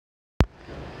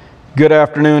Good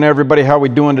afternoon, everybody. How we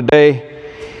doing today?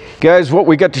 Guys, what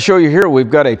we got to show you here, we've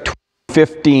got a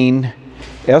 2015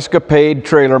 Escapade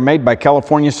trailer made by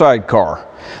California Sidecar.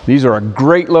 These are a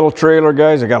great little trailer,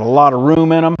 guys. They got a lot of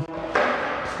room in them.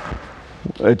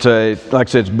 It's like I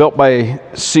said, it's built by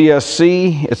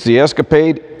CSC. It's the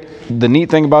Escapade. The neat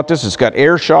thing about this, it's got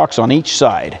air shocks on each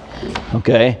side.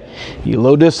 Okay, you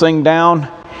load this thing down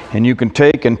and you can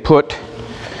take and put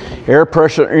air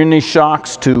pressure in these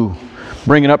shocks to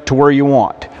bring it up to where you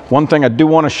want. One thing I do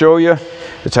want to show you,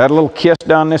 it's had a little kiss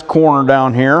down this corner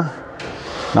down here.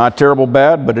 Not terrible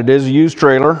bad, but it is a used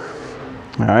trailer.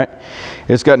 All right,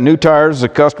 it's got new tires. The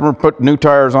customer put new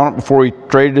tires on it before he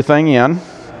traded the thing in.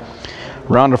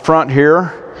 Around the front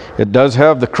here, it does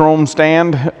have the chrome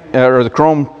stand, or the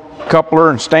chrome coupler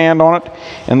and stand on it,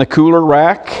 and the cooler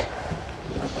rack.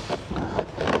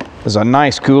 It's a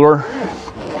nice cooler.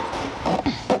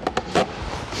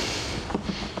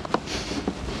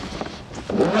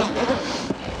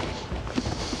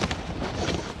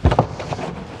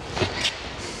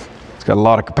 It's got a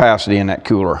lot of capacity in that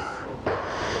cooler.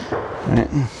 Right.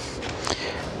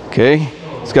 Okay,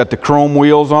 it's got the chrome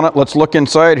wheels on it. Let's look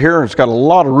inside here. It's got a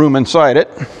lot of room inside it.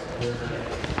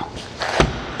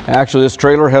 Actually, this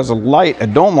trailer has a light, a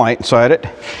dome light inside it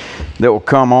that will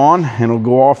come on and it'll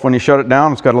go off when you shut it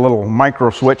down. It's got a little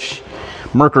micro switch,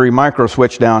 mercury micro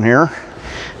switch down here.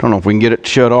 Don't know if we can get it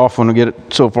shut off when we get it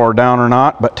so far down or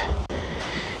not, but,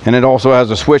 and it also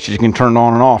has a switch that you can turn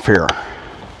on and off here.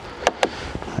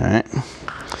 All right,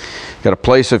 got a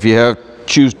place if you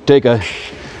choose to take a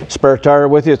spare tire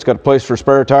with you. It's got a place for a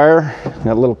spare tire.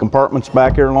 Got little compartments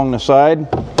back here along the side.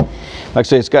 Like I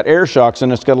say, it's got air shocks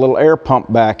and it's got a little air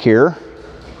pump back here.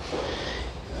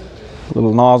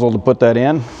 Little nozzle to put that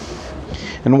in.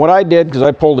 And what I did, because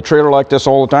I pull the trailer like this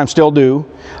all the time, still do,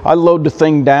 I load the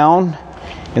thing down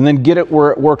and then get it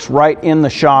where it works right in the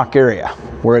shock area,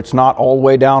 where it's not all the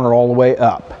way down or all the way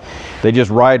up. They just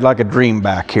ride like a dream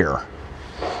back here.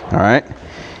 All right.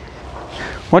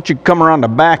 Once you come around the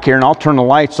back here, and I'll turn the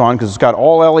lights on because it's got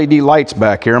all LED lights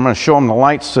back here. I'm going to show them the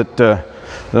lights that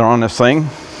are on this thing.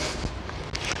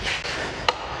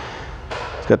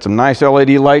 It's got some nice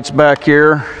LED lights back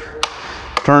here,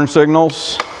 turn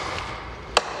signals,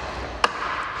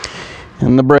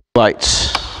 and the brake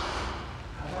lights.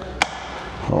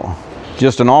 So,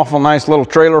 just an awful nice little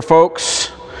trailer,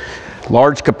 folks.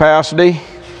 Large capacity.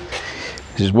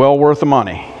 This is well worth the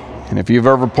money. And if you've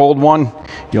ever pulled one,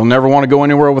 you'll never want to go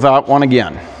anywhere without one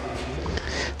again.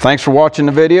 Thanks for watching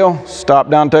the video. Stop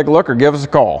down and take a look or give us a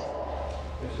call.